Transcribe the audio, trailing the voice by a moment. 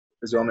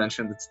as you all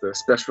mentioned, it's the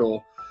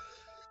special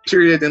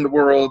period in the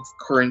world,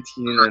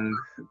 quarantine and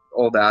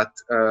all that.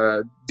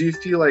 Do you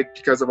feel like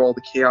because of all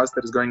the chaos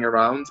that is going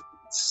around,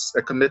 it's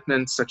a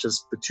commitment such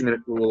as the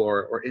 2-minute rule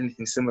or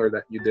anything similar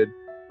that you did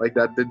like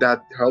that, did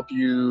that help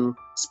you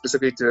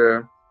specifically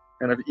to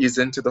kind of ease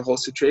into the whole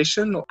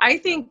situation? I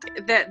think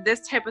that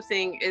this type of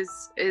thing is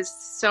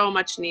so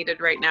much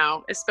needed right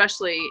now,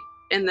 especially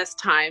in this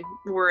time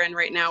we're in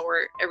right now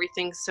where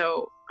everything's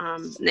so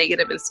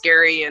negative and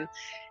scary,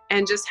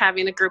 and just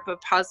having a group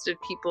of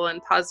positive people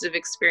and positive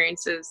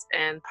experiences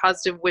and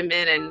positive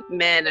women and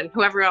men and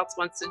whoever else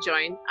wants to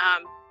join.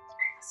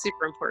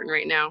 Super important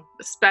right now,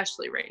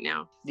 especially right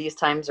now. These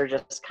times are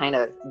just kind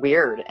of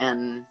weird,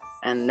 and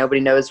nobody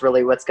knows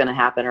really what's going to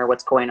happen or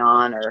what's going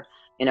on, or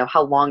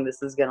how long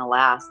this is going to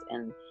last.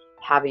 And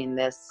having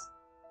this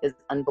is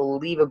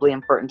unbelievably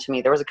important to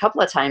me. There was a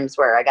couple of times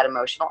where I got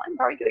emotional. I'm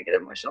probably going to get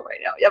emotional right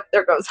now. Yep,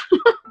 there it goes.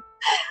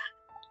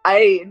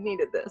 I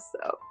needed this,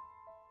 so,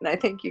 and I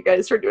thank you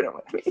guys for doing it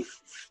with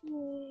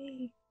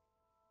me.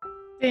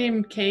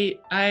 Same, Kate.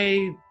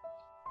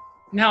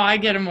 Now I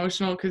get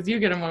emotional because you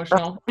get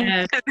emotional,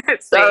 and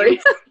sorry.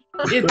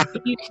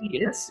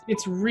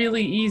 It's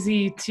really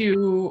easy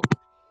to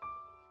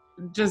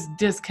just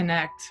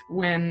disconnect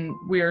when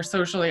we're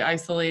socially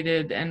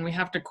isolated and we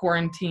have to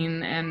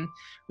quarantine and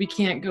we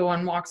can't go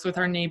on walks with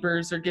our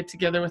neighbors or get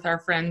together with our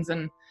friends.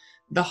 And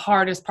the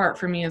hardest part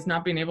for me is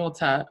not being able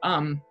to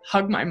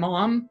hug my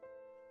mom,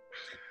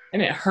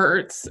 and it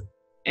hurts.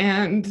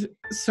 And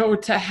so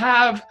to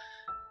have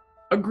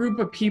a group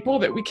of people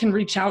that we can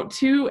reach out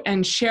to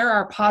and share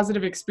our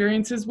positive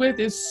experiences with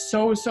is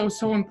so, so,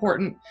 so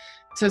important.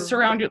 To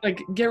surround you, like,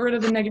 get rid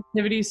of the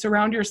negativity,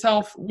 surround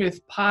yourself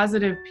with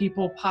positive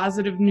people,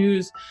 positive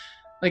news,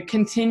 like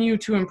continue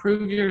to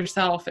improve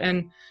yourself.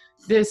 And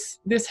this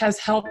has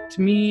helped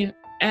me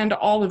and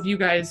all of you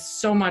guys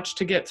so much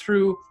to get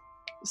through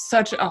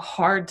such a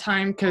hard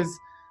time, because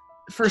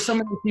for so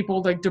many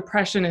people, like,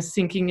 depression is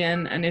sinking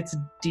in and it's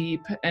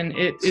deep and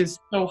it is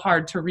so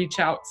hard to reach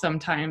out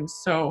sometimes.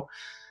 So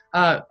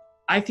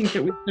I think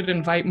that we should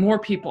invite more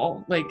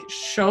people, like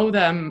show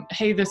them,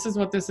 hey, this is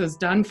what this has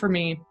done for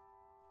me.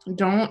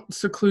 Don't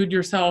seclude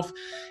yourself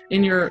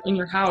in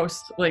your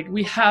house. Like,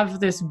 we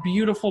have this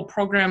beautiful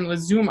program with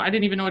Zoom. I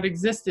didn't even know it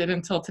existed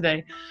until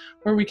today,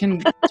 where we can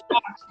talk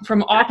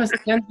from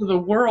opposite ends of the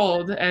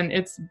world. And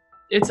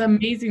it's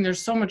amazing.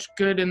 There's so much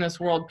good in this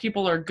world.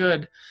 People are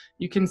good.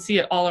 You can see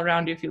it all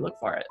around you if you look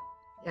for it.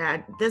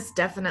 Yeah, this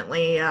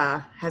definitely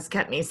has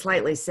kept me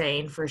slightly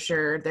sane for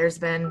sure. There's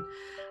been,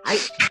 I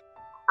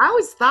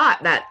always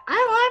thought that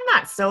I'm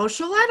not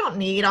social. I don't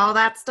need all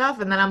that stuff.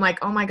 And then I'm like,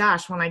 oh my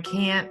gosh, when I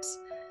can't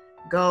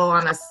go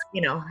on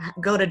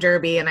go to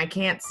Derby and I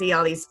can't see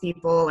all these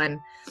people, and,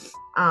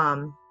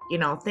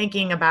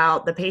 thinking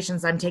about the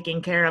patients I'm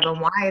taking care of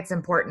and why it's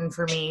important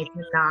for me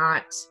to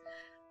not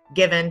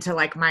give in to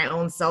like my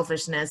own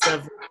selfishness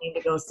of wanting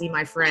to go see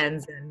my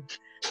friends, and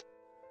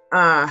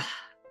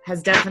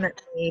has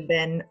definitely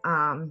been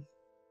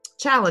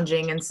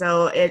challenging. And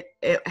so it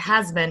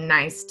has been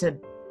nice to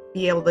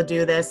be able to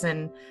do this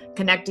and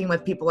connecting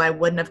with people I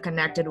wouldn't have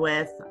connected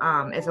with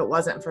if it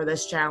wasn't for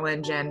this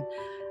challenge. And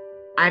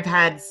I've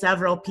had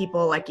several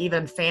people, like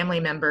even family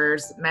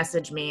members,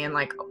 message me and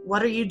like,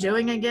 what are you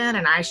doing again?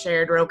 And I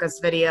shared Roka's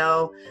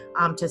video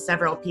to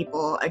several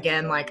people.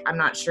 Again, like, I'm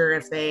not sure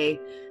if they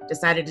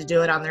decided to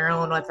do it on their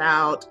own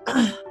without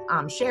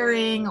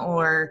sharing,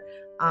 or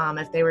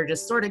if they were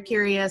just sort of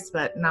curious,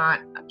 but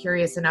not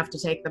curious enough to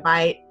take the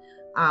bite.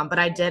 But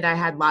I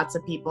had lots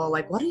of people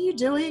like, what are you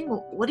doing?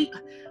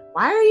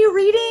 Why are you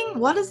reading?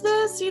 What is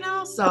this?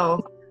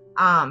 So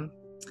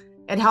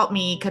it helped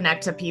me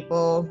connect to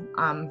people.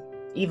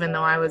 Even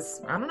though I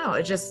don't know,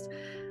 it's just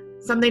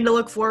something to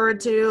look forward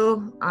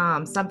to,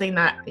 something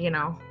that,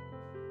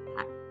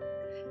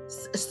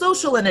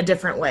 social in a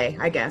different way,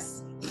 I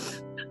guess.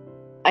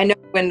 I know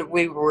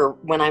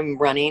when I'm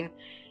running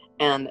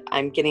and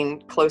I'm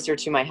getting closer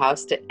to my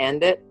house to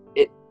end it,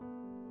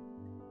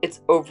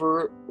 it's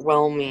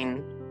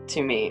overwhelming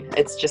to me.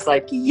 It's just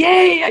like,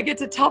 yay, I get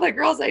to tell the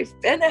girls I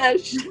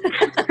finished.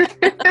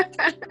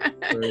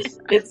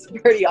 It's a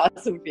pretty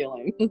awesome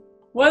feeling.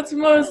 What's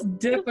most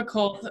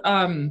difficult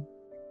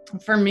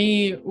for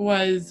me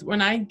was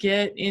when I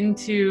get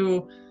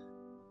into,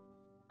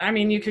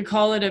 you could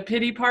call it a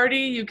pity party,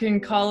 you can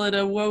call it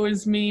a woe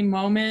is me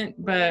moment,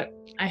 but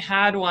I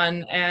had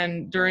one.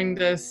 And during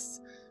this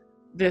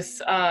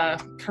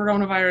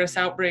coronavirus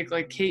outbreak,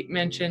 like Kate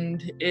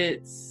mentioned,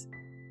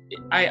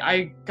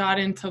 I got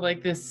into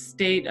like this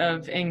state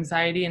of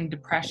anxiety and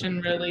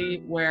depression,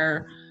 really,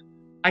 where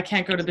I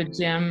can't go to the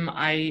gym.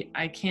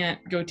 I can't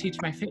go teach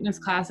my fitness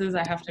classes.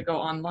 I have to go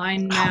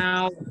online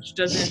now, which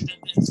doesn't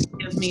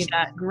give me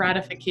that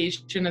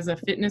gratification as a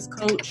fitness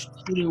coach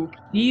to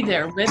be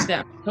there with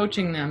them,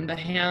 coaching them, the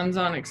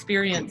hands-on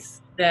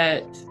experience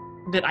that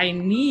I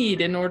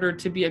need in order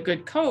to be a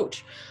good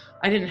coach.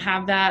 I didn't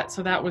have that,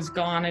 so that was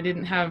gone. I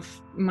didn't have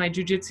my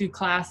jiu-jitsu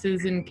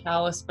classes in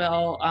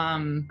Kalispell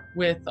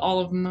with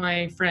all of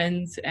my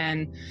friends,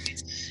 and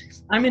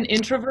I'm an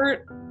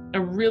introvert.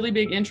 a really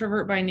big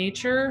introvert by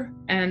nature,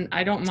 and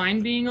I don't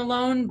mind being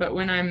alone, but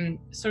when I'm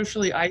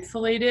socially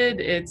isolated,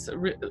 it's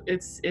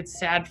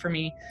sad for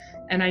me,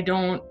 and I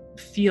don't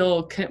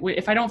feel,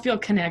 if I don't feel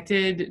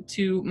connected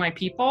to my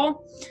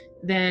people,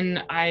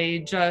 then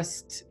I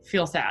just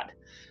feel sad.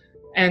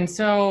 And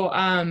so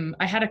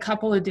I had a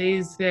couple of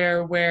days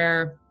there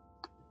where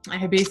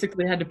I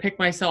basically had to pick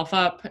myself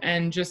up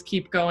and just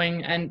keep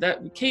going. And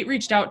Kate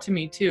reached out to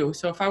me too.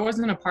 So if I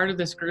wasn't a part of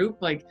this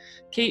group, like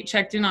Kate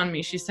checked in on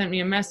me. She sent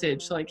me a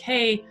message like,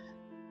 hey,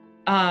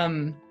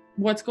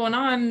 what's going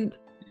on?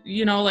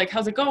 You know, like,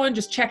 how's it going?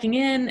 Just checking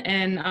in.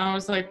 And I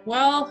was like,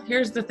 well,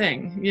 here's the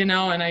thing, you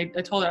know, and I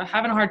told her I'm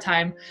having a hard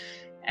time.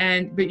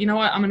 But you know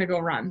what, I'm going to go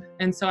run.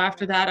 And so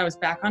after that, I was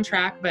back on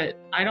track, but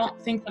I don't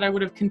think that I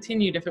would have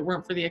continued if it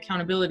weren't for the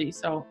accountability.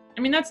 So,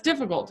 I mean, that's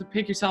difficult to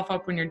pick yourself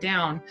up when you're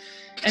down.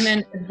 And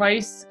then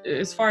advice,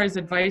 as far as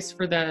advice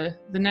for the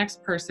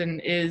next person,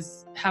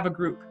 is have a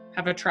group,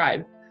 have a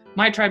tribe.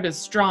 My tribe is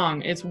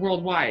strong. It's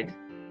worldwide.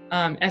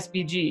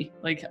 SBG.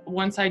 Like,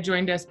 once I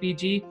joined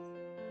SBG,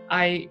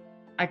 I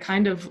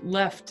kind of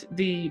left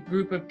the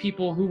group of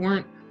people who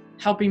weren't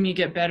helping me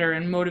get better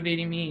and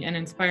motivating me and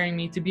inspiring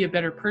me to be a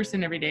better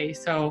person every day.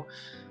 So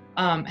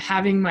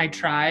having my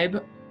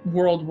tribe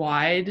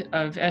worldwide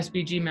of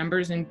SBG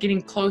members and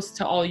getting close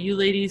to all you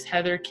ladies,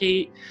 Heather,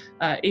 Kate,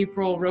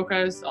 April,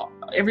 Rokas,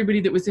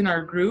 everybody that was in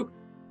our group,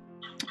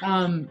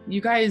 you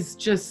guys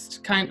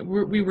just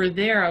we were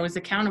there. I was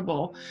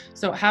accountable.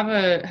 So have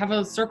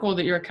a circle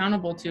that you're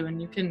accountable to,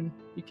 and you can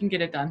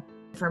get it done.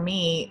 For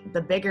me,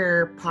 the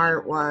bigger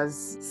part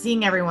was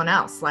seeing everyone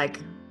else.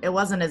 Like, it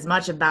wasn't as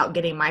much about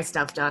getting my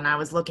stuff done. I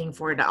was looking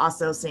forward to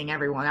also seeing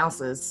everyone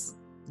else's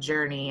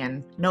journey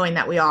and knowing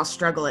that we all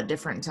struggle at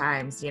different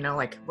times. You know,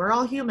 like, we're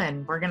all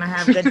human. We're going to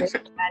have good days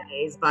and bad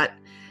days. But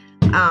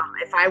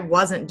if I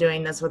wasn't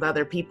doing this with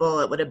other people,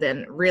 it would have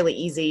been really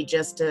easy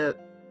just to,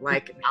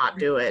 like, not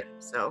do it.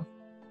 So